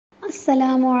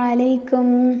Assalamu alaikum.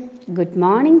 Good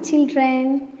morning,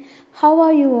 children. How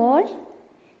are you all?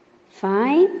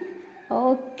 Fine?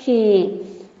 Okay.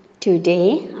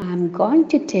 Today I'm going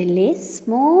to tell a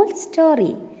small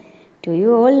story. Do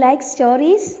you all like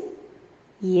stories?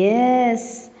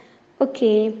 Yes.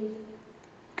 Okay.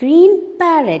 Green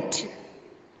Parrot.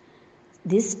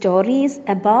 This story is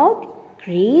about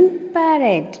Green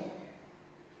Parrot.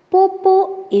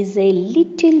 Popo is a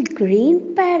little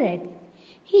green parrot.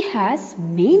 He has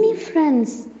many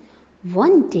friends.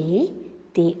 One day,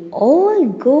 they all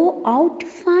go out to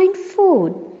find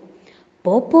food.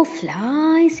 Popo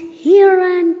flies here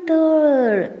and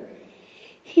there.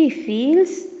 He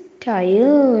feels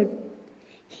tired.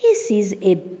 He sees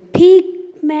a big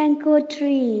mango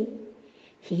tree.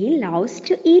 He loves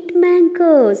to eat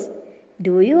mangoes.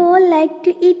 Do you all like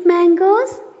to eat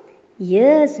mangoes?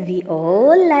 Yes, we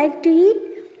all like to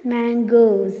eat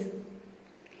mangoes.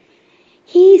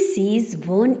 He sees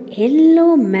one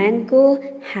yellow mango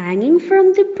hanging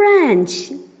from the branch.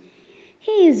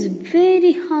 He is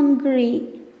very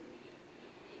hungry.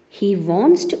 He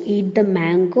wants to eat the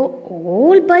mango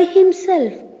all by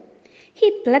himself.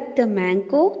 He plucked the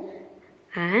mango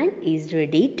and is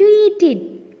ready to eat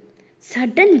it.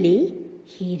 Suddenly,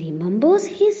 he remembers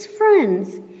his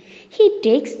friends. He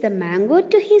takes the mango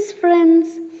to his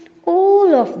friends.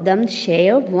 All of them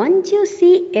share one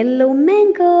juicy yellow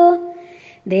mango.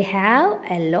 They have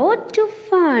a lot of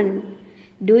fun.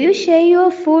 Do you share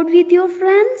your food with your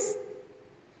friends?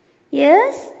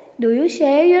 Yes? Do you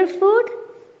share your food?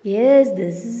 Yes,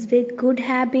 this is a good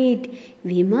habit.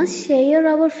 We must share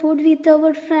our food with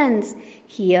our friends.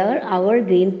 Here, our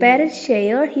green parrot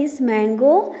share his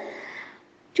mango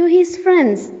to his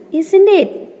friends, isn't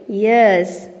it?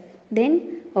 Yes.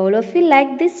 Then all of you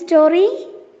like this story?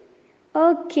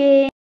 Okay.